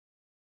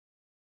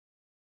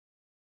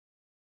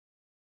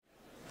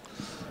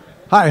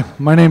Hi,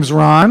 my name's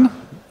Ron,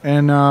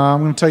 and I'm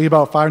going to tell you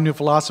about 5 new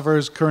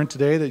philosophers current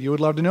today that you would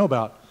love to know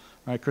about.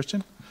 All right,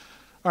 Christian?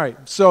 All right,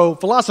 so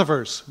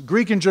philosophers,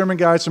 Greek and German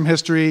guys from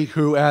history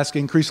who ask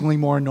increasingly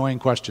more annoying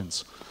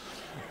questions.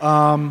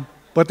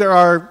 But there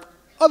are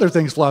other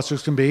things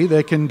philosophers can be.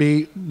 They can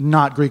be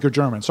not Greek or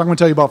German. So I'm going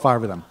to tell you about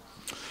 5 of them.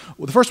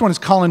 Well, the first one is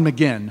Colin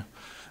McGinn.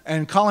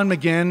 And Colin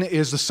McGinn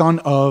is the son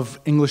of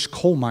English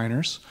coal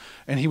miners,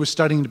 and he was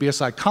studying to be a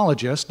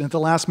psychologist, and at the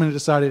last minute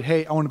decided,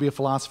 hey, I want to be a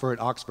philosopher at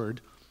Oxford.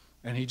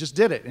 And he just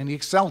did it, and he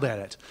excelled at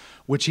it,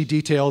 which he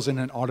details in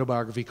an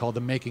autobiography called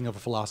The Making of a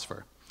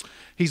Philosopher.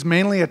 He's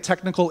mainly a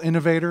technical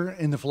innovator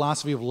in the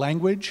philosophy of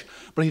language,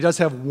 but he does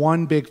have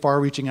one big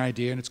far-reaching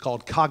idea, and it's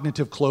called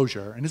cognitive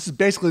closure. And this is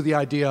basically the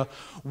idea,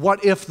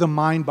 what if the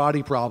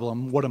mind-body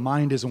problem, what a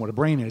mind is and what a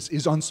brain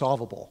is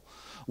unsolvable?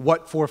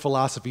 What for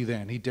philosophy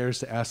then? He dares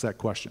to ask that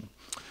question.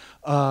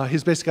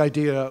 His basic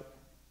idea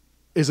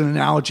is an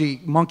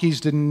analogy.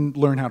 Monkeys didn't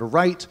learn how to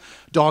write.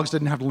 Dogs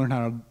didn't have to learn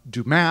how to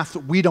do math.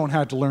 We don't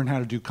have to learn how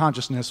to do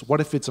consciousness.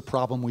 What if it's a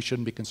problem we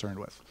shouldn't be concerned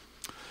with?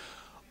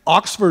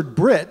 Oxford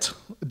Brit,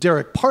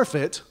 Derek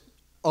Parfit,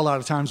 a lot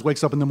of times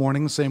wakes up in the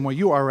morning the same way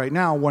you are right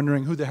now,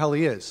 wondering who the hell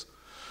he is.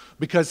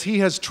 Because he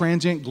has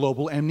transient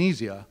global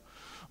amnesia.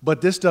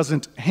 But this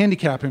doesn't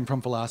handicap him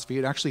from philosophy.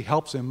 It actually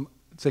helps him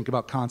think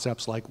about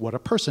concepts like what a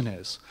person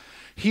is.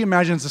 He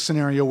imagines a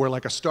scenario where,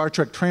 like a Star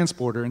Trek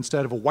transporter,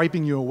 instead of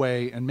wiping you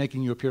away and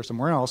making you appear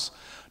somewhere else,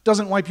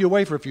 doesn't wipe you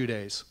away for a few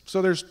days. So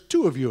there's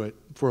 2 of you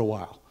for a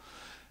while.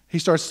 He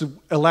starts to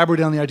elaborate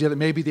on the idea that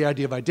maybe the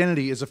idea of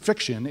identity is a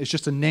fiction. It's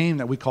just a name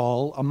that we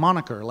call a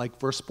moniker, like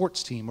for a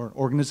sports team or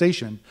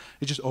organization.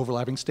 It's just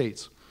overlapping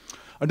states.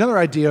 Another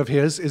idea of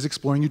his is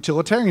exploring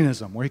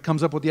utilitarianism, where he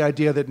comes up with the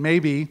idea that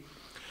maybe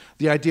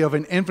the idea of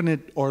an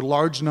infinite or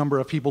large number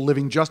of people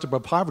living just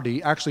above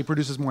poverty actually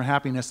produces more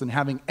happiness than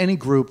having any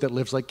group that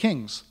lives like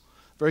kings.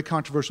 Very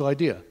controversial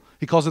idea.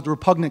 He calls it the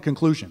repugnant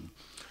conclusion.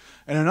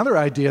 And another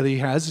idea that he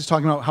has is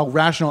talking about how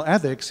rational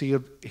ethics,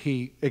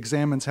 he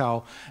examines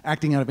how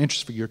acting out of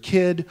interest for your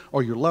kid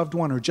or your loved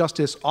one or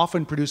justice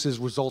often produces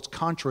results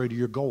contrary to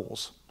your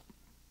goals.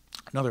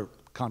 Another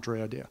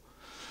contrary idea.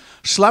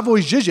 Slavoj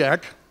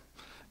Žižek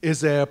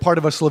is a part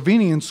of a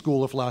Slovenian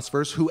school of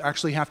philosophers who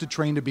actually have to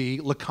train to be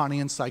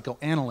Lacanian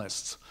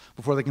psychoanalysts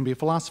before they can be a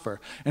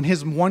philosopher. And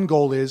his one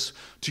goal is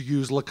to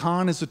use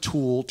Lacan as a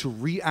tool to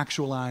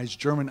reactualize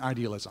German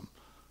idealism.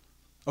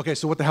 Okay,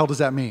 so what the hell does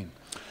that mean?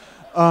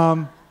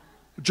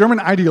 German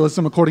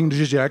idealism, according to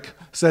Žižek,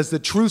 says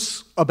that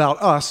truths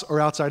about us are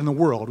outside in the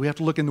world. We have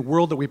to look in the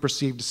world that we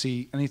perceive to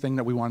see anything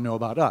that we want to know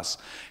about us.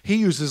 He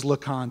uses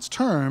Lacan's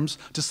terms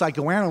to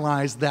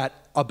psychoanalyze that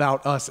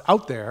about us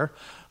out there,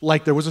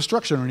 like there was a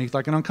structure underneath,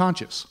 like an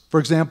unconscious. For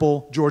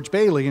example, George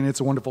Bailey in It's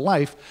a Wonderful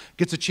Life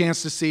gets a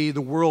chance to see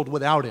the world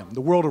without him,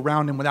 the world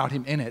around him without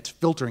him in it,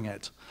 filtering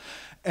it.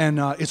 And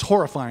it's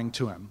horrifying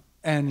to him.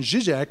 And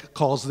Žižek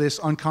calls this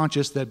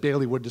unconscious that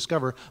Bailey would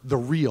discover the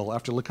real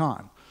after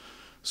Lacan.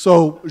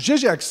 So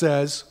Žižek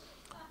says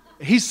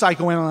he's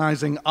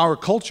psychoanalyzing our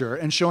culture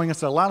and showing us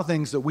that a lot of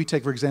things that we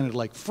take for granted,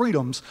 like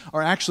freedoms,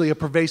 are actually a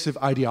pervasive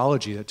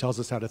ideology that tells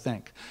us how to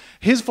think.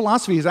 His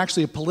philosophy is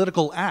actually a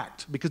political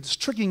act because it's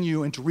tricking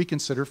you into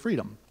reconsider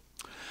freedom.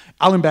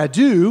 Alain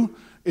Badiou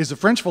is a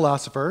French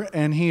philosopher,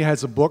 and he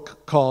has a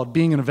book called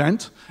Being an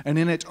Event, and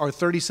in it are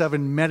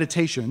 37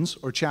 meditations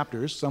or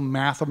chapters, some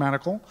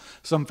mathematical,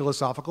 some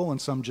philosophical,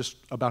 and some just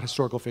about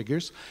historical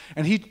figures.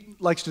 And he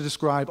likes to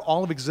describe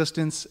all of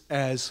existence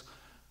as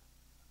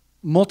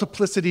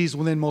multiplicities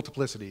within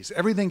multiplicities.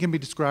 Everything can be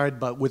described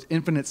but with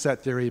infinite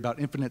set theory about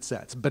infinite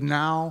sets.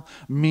 Banal,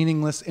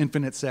 meaningless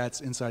infinite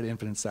sets inside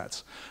infinite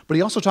sets. But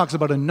he also talks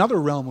about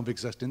another realm of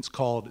existence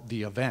called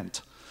the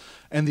event.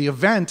 And the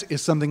event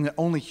is something that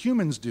only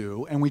humans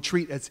do, and we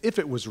treat as if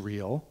it was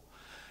real,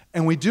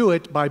 and we do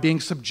it by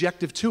being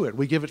subjective to it.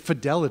 We give it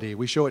fidelity,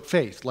 we show it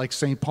faith, like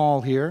St.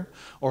 Paul here,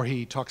 or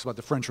he talks about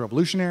the French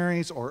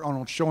revolutionaries, or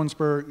Arnold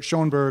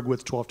Schoenberg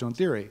with 12-tone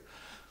theory.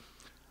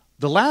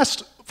 The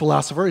last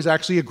philosopher is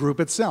actually a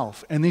group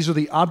itself, and these are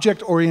the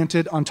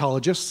object-oriented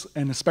ontologists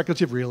and the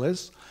speculative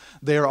realists.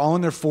 They are all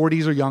in their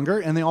 40s or younger,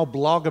 and they all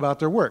blog about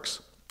their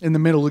works. In the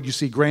middle, you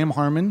see Graham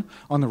Harman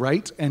on the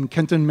right and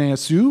Kenton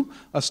Meillassoux,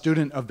 a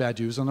student of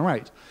Badiou's, on the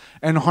right.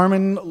 And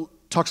Harman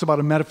talks about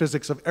a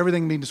metaphysics of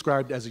everything being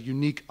described as a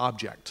unique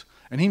object.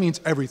 And he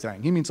means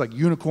everything. He means like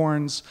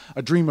unicorns,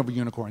 a dream of a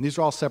unicorn. These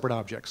are all separate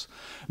objects.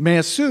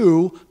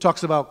 Meillassoux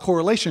talks about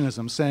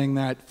correlationism, saying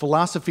that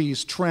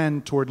philosophy's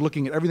trend toward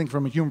looking at everything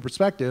from a human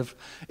perspective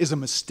is a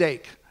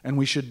mistake, and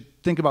we should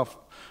think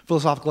about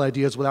philosophical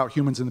ideas without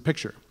humans in the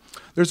picture.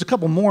 There's a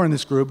couple more in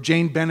this group.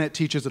 Jane Bennett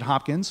teaches at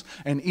Hopkins,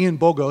 and Ian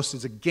Bogost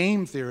is a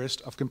game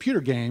theorist of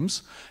computer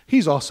games.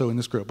 He's also in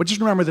this group. But just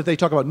remember that they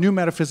talk about new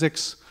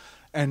metaphysics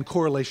and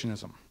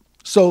correlationism.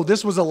 So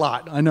this was a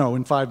lot, I know,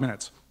 in 5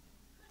 minutes.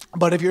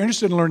 But if you're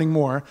interested in learning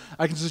more,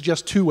 I can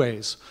suggest 2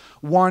 ways.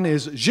 One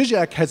is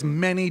Žižek has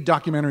many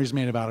documentaries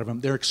made about him.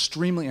 They're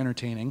extremely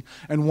entertaining.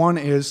 And one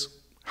is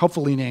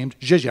helpfully named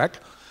Žižek.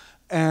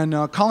 And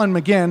Colin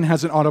McGinn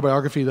has an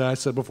autobiography that I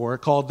said before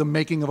called The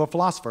Making of a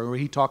Philosopher, where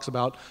he talks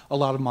about a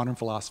lot of modern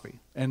philosophy,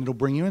 and it'll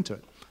bring you into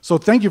it. So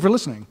thank you for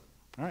listening.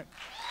 All right.